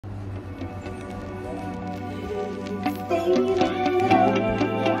baby and a little.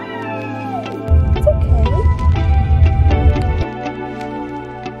 It's okay.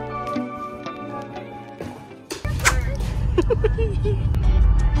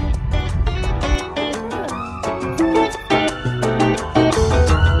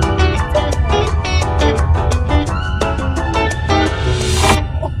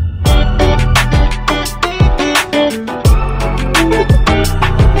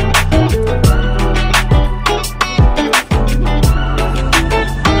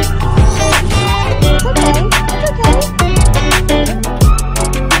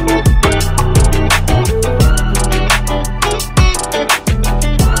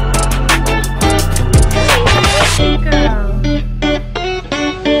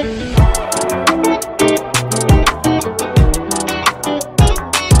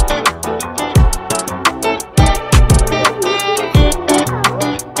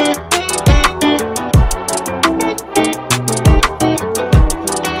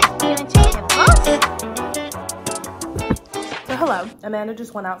 Amanda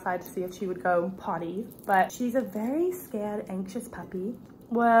just went outside to see if she would go potty, but she's a very scared, anxious puppy.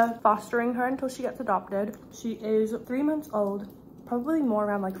 We're fostering her until she gets adopted. She is 3 months old, probably more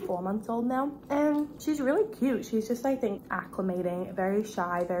around like 4 months old now, and she's really cute. She's just, I think, acclimating, very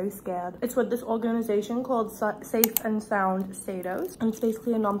shy, very scared. It's with this organization called Safe and Sound Satos, and it's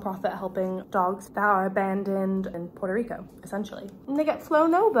basically a non-profit helping dogs that are abandoned in Puerto Rico, essentially. And they get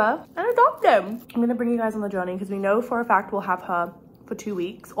flown over and adopted. I'm gonna bring you guys on the journey because we know for a fact we'll have her for 2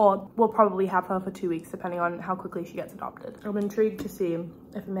 weeks, or we'll probably have her for 2 weeks depending on how quickly she gets adopted. I'm intrigued to see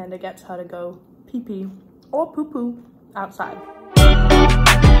if Amanda gets her to go pee-pee or poo-poo outside.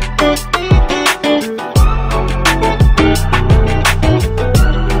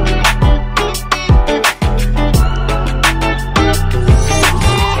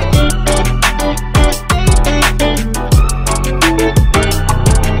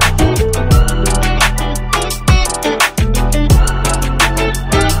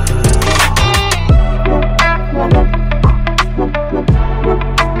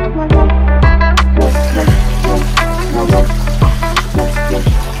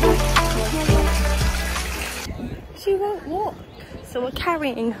 She won't walk, so we're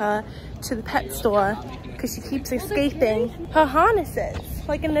carrying her to the pet store because she keeps escaping her harnesses,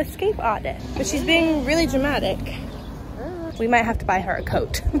 like an escape artist. But she's being really dramatic. We might have to buy her a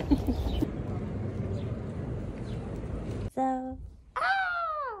coat. So,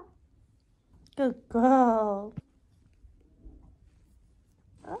 good girl.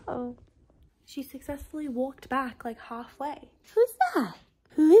 Oh, she successfully walked back like halfway. Who's that?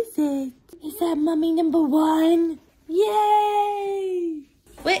 Who is it? Is that mommy number one? Yay!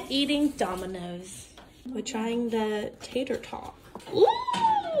 We're eating Domino's. We're trying the tater tot.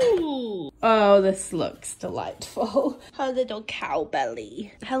 Ooh! Oh, this looks delightful. Her little cow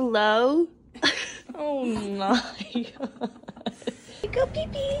belly. Hello? Oh my god. Go pee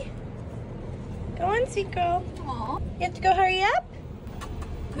pee. Go on, sweet girl. Aww. You have to go hurry up?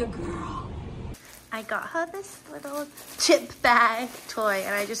 Good girl. I got her this little chip bag toy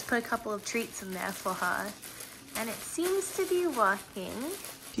and I just put a couple of treats in there for her. And it seems to be working.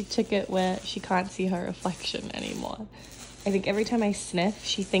 She took it where she can't see her reflection anymore. I think every time I sniff,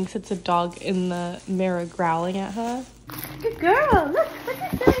 she thinks it's a dog in the mirror growling at her. Good girl, look, what's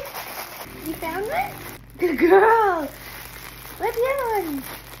this doing? You found one? Good girl. What's the other one?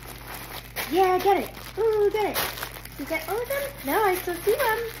 Yeah, get it. Ooh, get it. You get all of them? No, I still see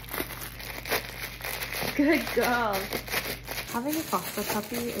them. Good girl. Having a foster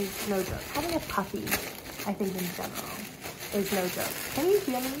puppy is no joke. Having a puppy, I think in general, is no joke. Can you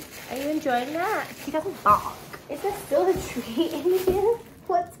hear me? Are you enjoying that? She doesn't bark. Is there still a treat in here?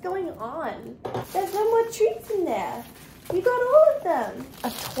 What's going on? There's no more treats in there. You got all of them. A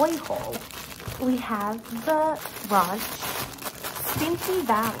toy haul. We have the Ranch Stinky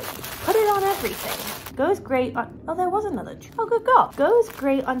Valley. Put it on everything. Goes great on, oh, there was another. Oh, good girl. Goes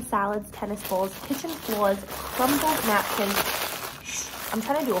great on salads, tennis balls, kitchen floors, crumbled napkins. Shh, I'm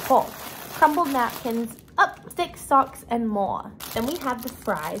trying to do a haul. Crumbled napkins, up, socks, and more. Then we have the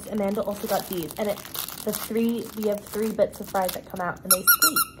fries. Amanda also got these, and we have 3 bits of fries that come out and they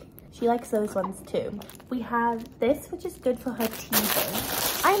squeak. She likes those ones too. We have this, which is good for her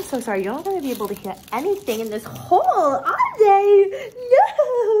teething. I am so sorry, you're not going to be able to hear anything in this haul, are they?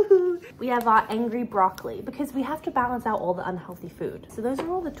 No! We have our angry broccoli because we have to balance out all the unhealthy food. So those are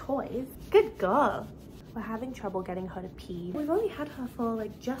all the toys. Good girl. We're having trouble getting her to pee. We've only had her for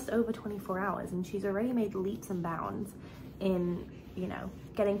like just over 24 hours and she's already made leaps and bounds in, you know,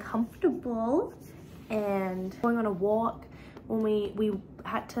 getting comfortable and going on a walk. When we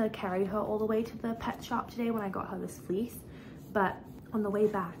had to carry her all the way to the pet shop today when I got her this fleece, but on the way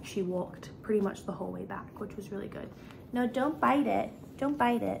back she walked pretty much the whole way back, which was really good. No, don't bite it. Don't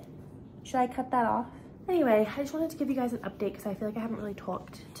bite it. Should I cut that off? Anyway, I just wanted to give you guys an update because I feel like I haven't really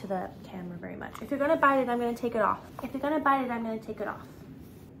talked to the camera very much. If you're gonna bite it, I'm gonna take it off. If you're gonna bite it, I'm gonna take it off.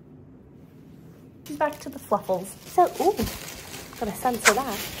 She's back to the fluffles. So, ooh, gotta censor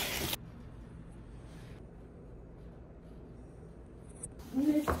that.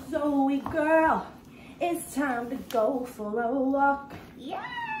 Miss Zoe girl, it's time to go for a walk. Yay!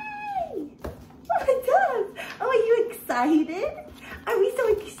 Oh, it does. Oh, are you excited? Are we so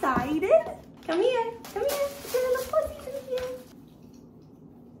excited? Come here, come here. Your little pussy, come here.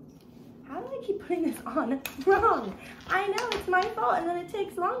 How do I keep putting this on wrong? I know, it's my fault, and then it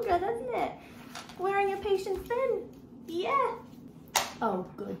takes longer, doesn't it? Wearing your patience thin. Yeah. Oh,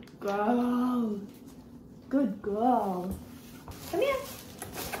 good girl. Good girl. Come here.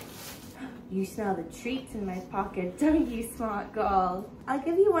 You smell the treats in my pocket, don't you, smart girl? I'll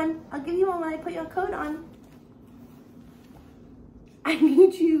give you one. I'll give you one when I put your coat on. I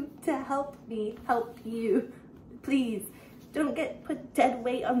need you to help me help you. Please, don't put dead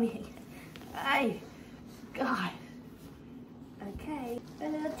weight on me. God. Okay, a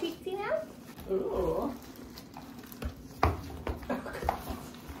little treatsy now? Ooh.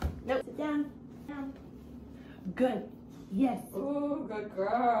 Nope, sit down. Down. Good. Yes. Ooh, good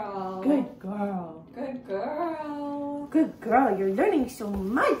girl. Good girl. Good girl. Good girl. You're learning so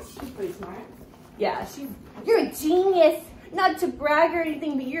much. She's pretty smart. Yeah, you're a genius. Not to brag or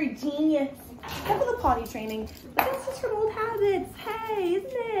anything, but you're a genius. Except for the potty training. But that's just from old habits. Hey,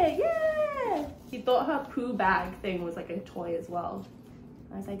 isn't it? Yeah. She thought her poo bag thing was like a toy as well.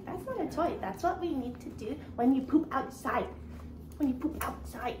 I was like, that's not a toy. That's what we need to do when you poop outside. When you poop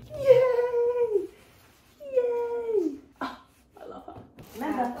outside. Yay! Yay! Oh, I love her.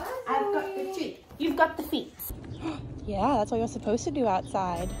 Remember, I've got the treat. You've got the feet. Yeah, that's what you're supposed to do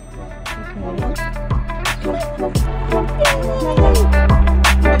outside.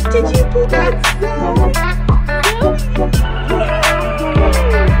 Did you poop outside?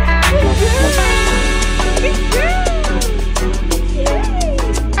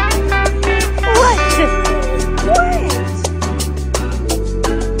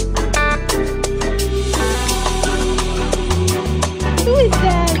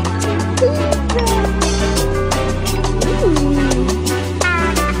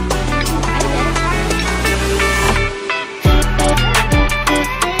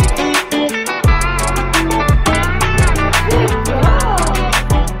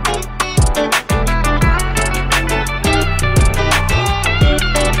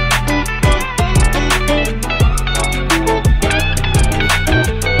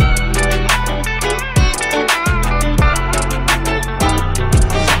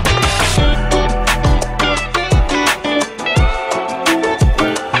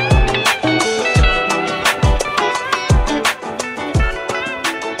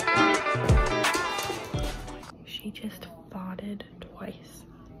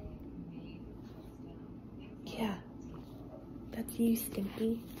 Yeah, that's you,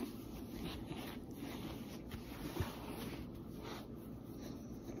 Stinky.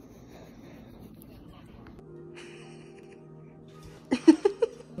 Good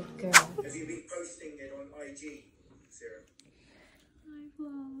girl. Have you been posting it on IG, Sarah? My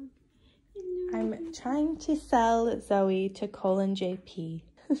vlog. I'm trying to sell Zoe to Cole and JP.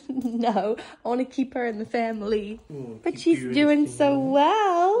 No, I want to keep her in the family. But she's doing so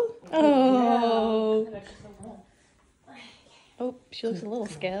well. Oh. Yeah. Oh, she looks a little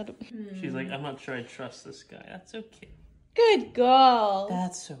scared. She's like, I'm not sure I trust this guy. That's okay. Good girl.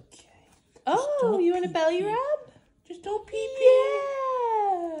 That's okay. Oh, you want a belly rub? Just don't pee pee.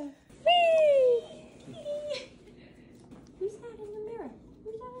 Yeah. Whee! Who's that in the mirror?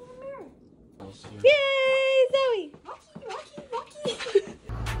 Who's that in the mirror? Yay, Zoe! Rocky.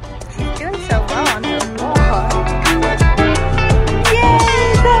 She's doing so well on her floor.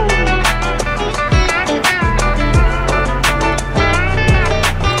 Yay, Zoe!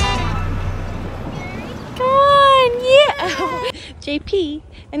 JP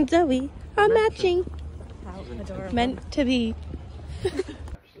and Zoe are matching. How adorable. Meant to be.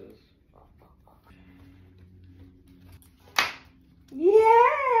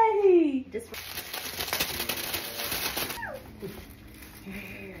 Yay!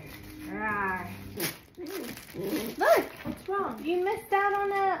 Look, what's wrong? You missed out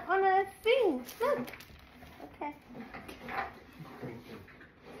on a thing. Look. Okay.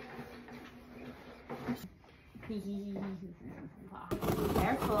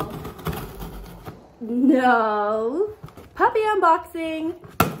 Careful. No. puppy unboxing.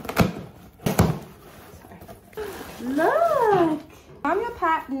 Sorry. Look! I'm your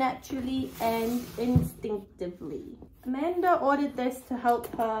pet naturally and instinctively. Amanda ordered this to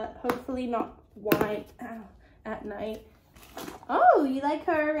help her hopefully not whine at night. Oh, you like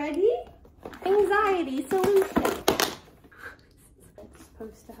her already? Anxiety solution. It's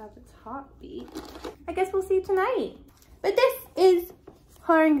supposed to have its heartbeat. I guess we'll see tonight. But this is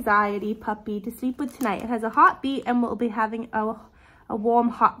her anxiety puppy to sleep with tonight. It has a heartbeat and we'll be having a warm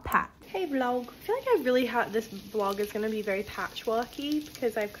hot pat. Hey vlog. I feel like this vlog is going to be very patchworky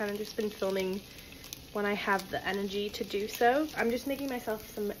because I've kind of just been filming when I have the energy to do so. I'm just making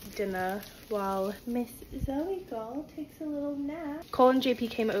myself some dinner while Miss Zoey girl takes a little nap. Cole and JP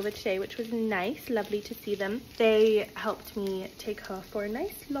came over today, which was nice, lovely to see them. They helped me take her for a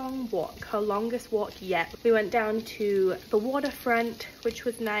nice long walk, her longest walk yet. We went down to the waterfront, which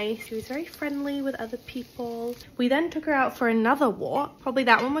was nice. She was very friendly with other people. We then took her out for another walk.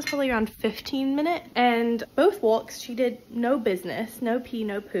 That one was probably around 15 minutes. And both walks, she did no business, no pee,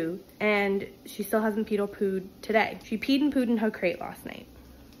 no poo. And she still hasn't peed or pooed today. She peed and pooed in her crate last night.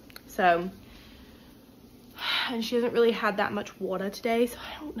 So, and she hasn't really had that much water today, so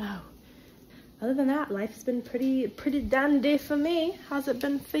I don't know. Other than that, life's been pretty dandy for me. How's it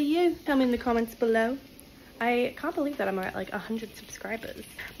been for you? Tell me in the comments below. I can't believe that I'm at like 100 subscribers.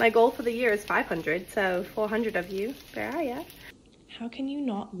 My goal for the year is 500, so 400 of you, where are ya? How can you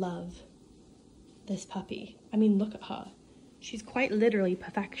not love this puppy? I mean, look at her. She's quite literally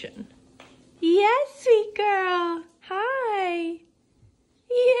perfection. Yes, sweet girl. Hi.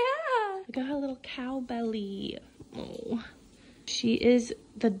 Yeah. Look at her little cow belly. Oh. She is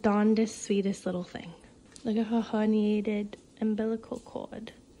the darndest, sweetest little thing. Look at her herniated umbilical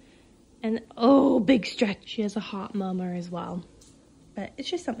cord. And oh, big stretch. She has a hot mama as well. But it's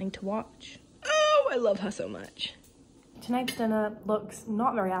just something to watch. Oh, I love her so much. Tonight's dinner looks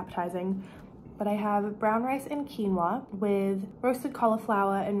not very appetizing, but I have brown rice and quinoa with roasted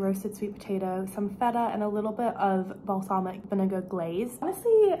cauliflower and roasted sweet potato, some feta, and a little bit of balsamic vinegar glaze.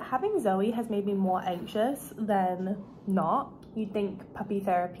 Honestly, having Zoey has made me more anxious than not. You'd think puppy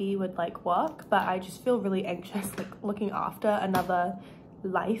therapy would like work, but I just feel really anxious like looking after another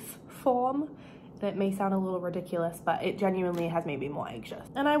life form. And it may sound a little ridiculous, but it genuinely has made me more anxious.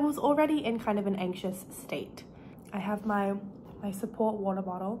 And I was already in kind of an anxious state. I have my support water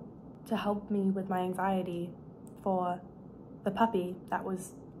bottle to help me with my anxiety for the puppy that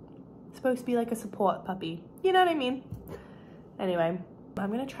was supposed to be like a support puppy. You know what I mean? Anyway,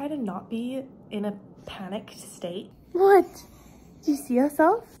 I'm gonna try to not be in a panicked state. What? Did you see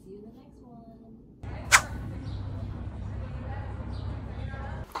yourself? See you in the next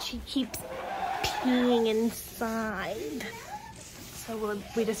one. She keeps peeing inside. So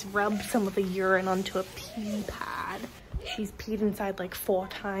we just rubbed some of the urine onto a pee pad. She's peed inside like 4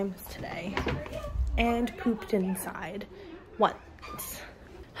 times today and pooped inside once.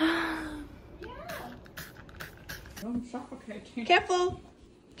 I'm suffocating. Careful!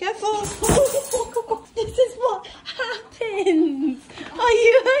 Careful! This is what happens! Are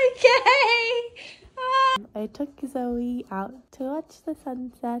you okay? I took Zoey out to watch the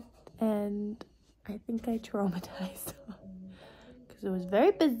sunset and I think I traumatized her. Because it was very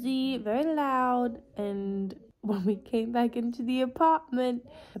busy, very loud, and when we came back into the apartment,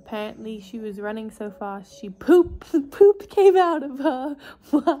 apparently she was running so fast she poop came out of her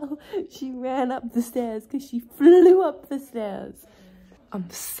while she ran up the stairs because she flew up the stairs.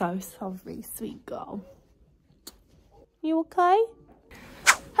 I'm so sorry, sweet girl. You okay?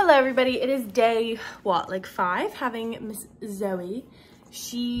 Hello everybody, it is day, like 5, having Miss Zoey.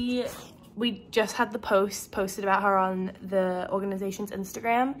 We just had the post posted about her on the organization's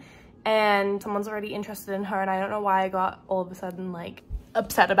Instagram, and someone's already interested in her, and I don't know why I got all of a sudden like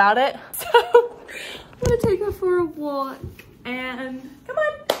upset about it. So I'm gonna take her for a walk and come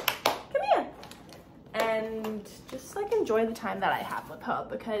here and just like enjoy the time that I have with her,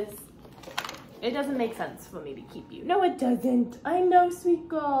 because it doesn't make sense for me to keep you. No, it doesn't. I know, sweet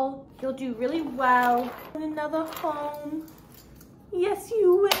girl. You'll do really well in another home. Yes,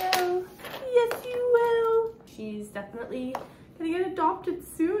 you will. Yes, you will. She's definitely gonna get adopted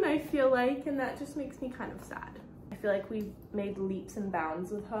soon, I feel like, and that just makes me kind of sad. I feel like we've made leaps and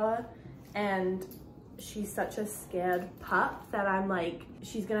bounds with her, and she's such a scared pup that I'm like,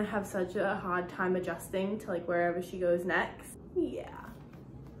 she's gonna have such a hard time adjusting to like wherever she goes next. Yeah.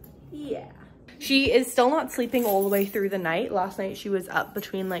 She is still not sleeping all the way through the night. Last night she was up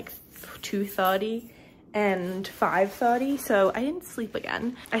between like 2:30 and 5:30, so I didn't sleep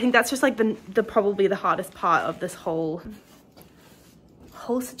again. I think that's just like the probably the hardest part of this whole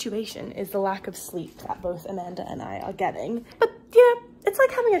whole situation is the lack of sleep that both Amanda and I are getting. But you know, it's like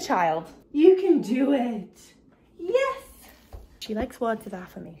having a child. You can do it. Yes. She likes words of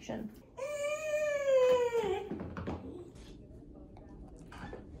affirmation.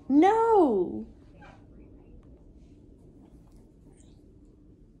 No.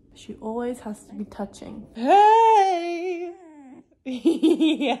 She always has to be touching. Hey.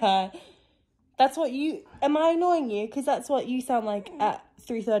 Yeah. That's what you, am I annoying you? Because that's what you sound like at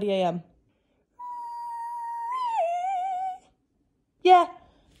 3:30 a.m. Yeah.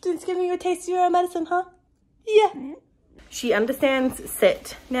 It's giving you a taste of your own medicine, huh? Yeah. She understands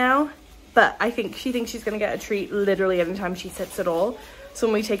sit now, but I think she thinks she's gonna get a treat literally every time she sits at all. So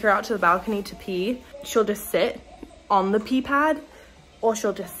when we take her out to the balcony to pee, she'll just sit on the pee pad, or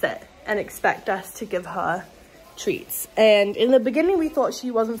she'll just sit and expect us to give her treats. And in the beginning, we thought she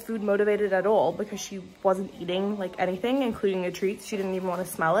wasn't food motivated at all because she wasn't eating like anything, including the treats. She didn't even want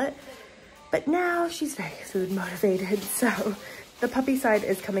to smell it. But now she's very food motivated, so the puppy side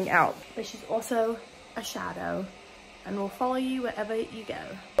is coming out. But she's also a shadow and will follow you wherever you go.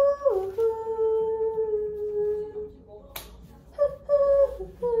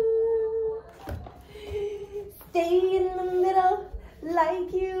 Stay in the middle,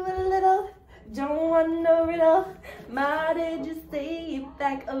 like you a little. Don't want no riddle. Might as just say it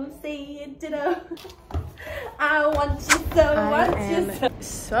back. Oh, say it, ditto. I want you so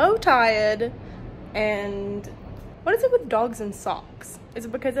so tired. And what is it with dogs and socks? Is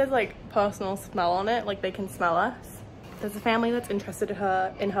it because there's like personal smell on it? Like they can smell us? There's a family that's interested in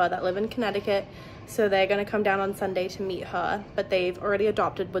her that live in Connecticut. So they're gonna come down on Sunday to meet her, but they've already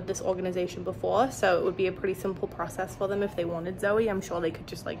adopted with this organization before. So it would be a pretty simple process for them if they wanted Zoey. I'm sure they could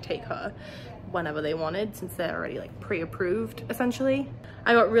just like take her whenever they wanted since they're already like pre-approved essentially.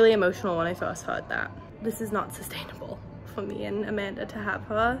 I got really emotional when I first heard that. This is not sustainable for me and Amanda to have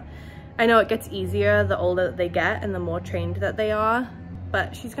her. I know it gets easier the older that they get and the more trained that they are,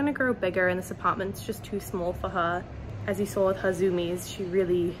 but she's gonna grow bigger and this apartment's just too small for her. As you saw with her zoomies, she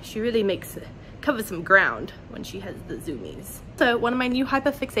really covers some ground when she has the zoomies. So one of my new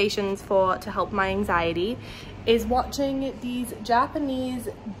hyperfixations to help my anxiety is watching these Japanese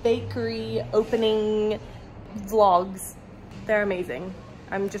bakery opening vlogs. They're amazing.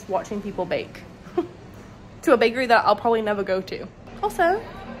 I'm just watching people bake to a bakery that I'll probably never go to. Also,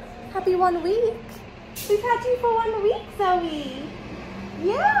 happy 1 week. We've had you for 1 week, Zoey.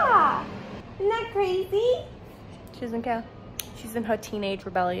 Yeah, isn't that crazy? She doesn't care. She's in her teenage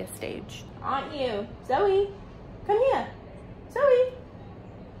rebellious stage. Aren't you? Zoey, come here. Zoey,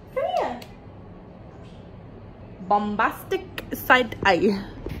 come here. Bombastic side eye.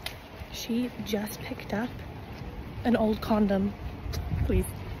 She just picked up an old condom. Please,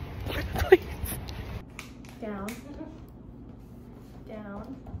 please. Down,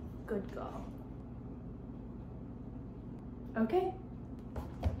 down, good girl. Okay,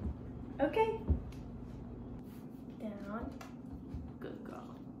 okay. Down, good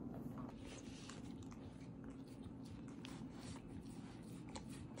girl.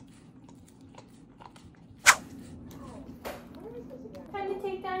 Time to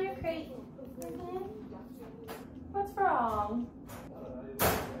take down your crate. What's wrong?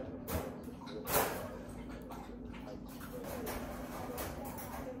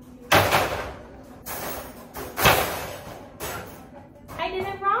 I did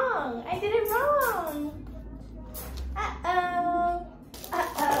it wrong. I did it wrong. Uh-oh.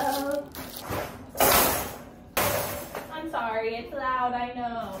 Uh-oh. I'm sorry. It's loud. I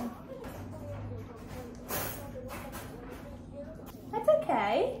know. That's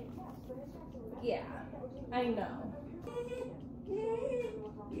okay. Yeah, I know.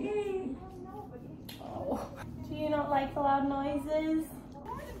 Oh. Do you not like the loud noises?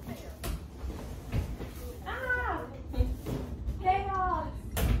 Ah! Chaos!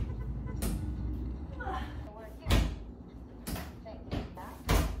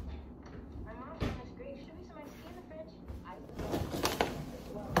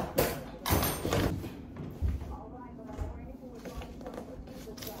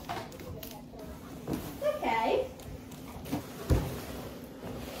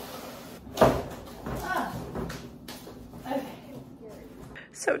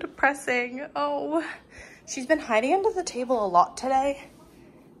 So depressing. Oh, she's been hiding under the table a lot today.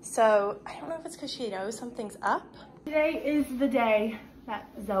 So I don't know if it's because she knows something's up. Today is the day that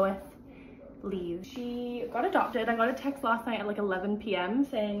Zoey leaves. She got adopted. I got a text last night at like 11 p.m.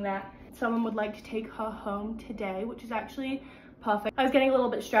 saying that someone would like to take her home today, which is actually perfect. I was getting a little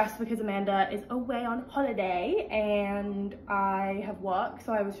bit stressed because Amanda is away on holiday and I have work,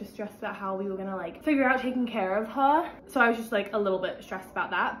 so I was just stressed about how we were gonna like figure out taking care of her. So I was just like a little bit stressed about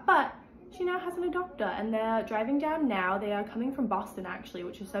that, but she now has an adopter and they're driving down now. They are coming from Boston actually,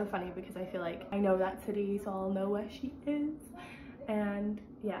 which is so funny because I feel like I know that city, so I'll know where she is. And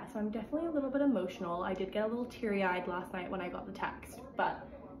yeah, so I'm definitely a little bit emotional. I did get a little teary-eyed last night when I got the text, but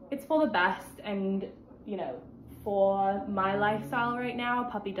it's for the best. And you know, for my lifestyle right now,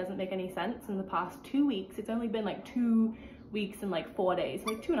 puppy doesn't make any sense. In the past 2 weeks, it's only been like 2 weeks and like 4 days,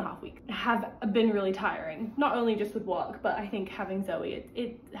 like 2.5 weeks, have been really tiring. Not only just with work, but I think having Zoe,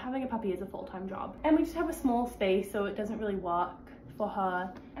 having a puppy is a full-time job. And we just have a small space, so it doesn't really work for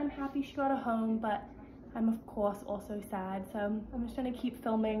her. I'm happy she got a home, but I'm of course also sad. So I'm just trying to keep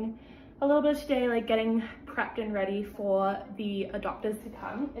filming a little bit today, like getting prepped and ready for the adopters to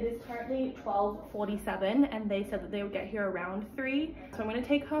come. It is currently 12:47 and they said that they would get here around 3. So I'm gonna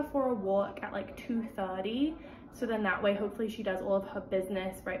take her for a walk at like 2:30. So then that way, hopefully she does all of her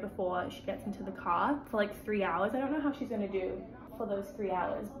business right before she gets into the car for like 3 hours. I don't know how she's gonna do for those 3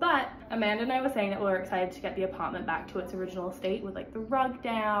 hours, but Amanda and I were saying that we were excited to get the apartment back to its original state with like the rug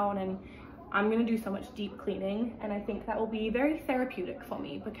down, and I'm gonna do so much deep cleaning, and I think that will be very therapeutic for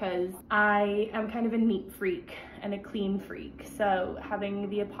me because I am kind of a neat freak and a clean freak. So having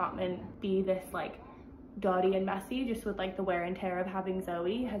the apartment be this like dirty and messy just with like the wear and tear of having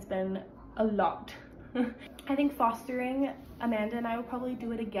Zoe has been a lot. I think fostering, Amanda and I will probably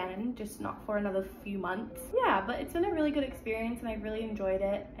do it again, just not for another few months. Yeah, but it's been a really good experience and I really enjoyed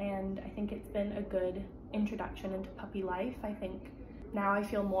it, and I think it's been a good introduction into puppy life. I think now I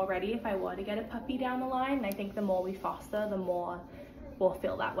feel more ready if I were to get a puppy down the line, and I think the more we foster, the more we'll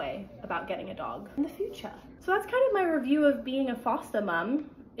feel that way about getting a dog in the future. So that's kind of my review of being a foster mum.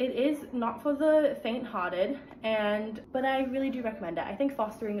 It is not for the faint-hearted, but I really do recommend it. I think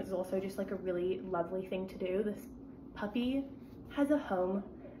fostering is also just like a really lovely thing to do. This puppy has a home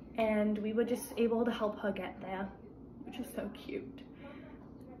and we were just able to help her get there, which is so cute.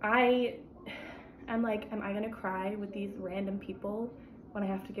 I'm like, am I gonna cry with these random people when I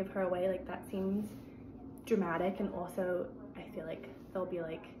have to give her away? Like, that seems dramatic, and also I feel like they'll be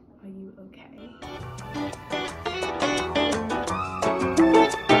like, are you okay?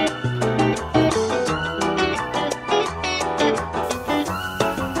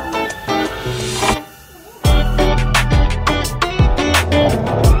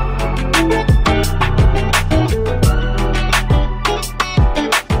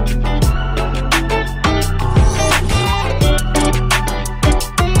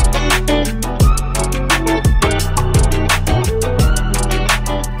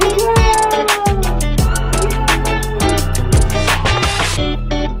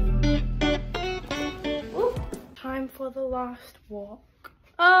 Walk.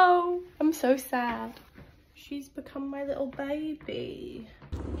 Oh, I'm so sad. She's become my little baby.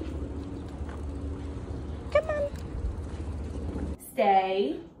 Come on.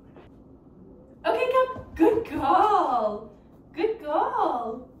 Stay. Okay, come. Good girl. Good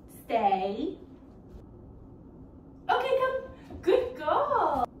girl. Stay. Okay, come. Good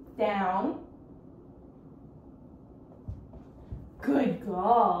girl. Down. Good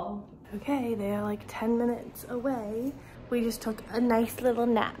girl. Okay, they are like 10 minutes away. We just took a nice little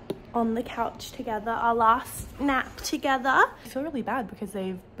nap on the couch together, our last nap together. I feel really bad because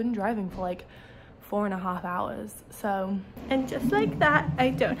they've been driving for like 4.5 hours. So, and just like that,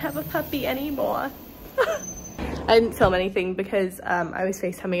 I don't have a puppy anymore. I didn't film anything because I was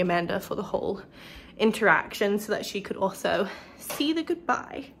FaceTiming Amanda for the whole interaction so that she could also see the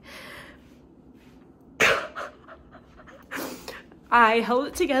goodbye. I held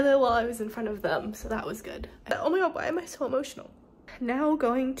it together while I was in front of them, so that was good. Oh my god, why am I so emotional? Now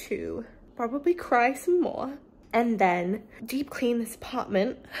going to probably cry some more and then deep clean this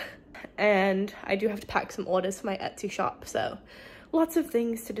apartment. And I do have to pack some orders for my Etsy shop, so lots of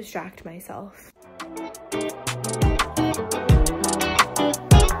things to distract myself.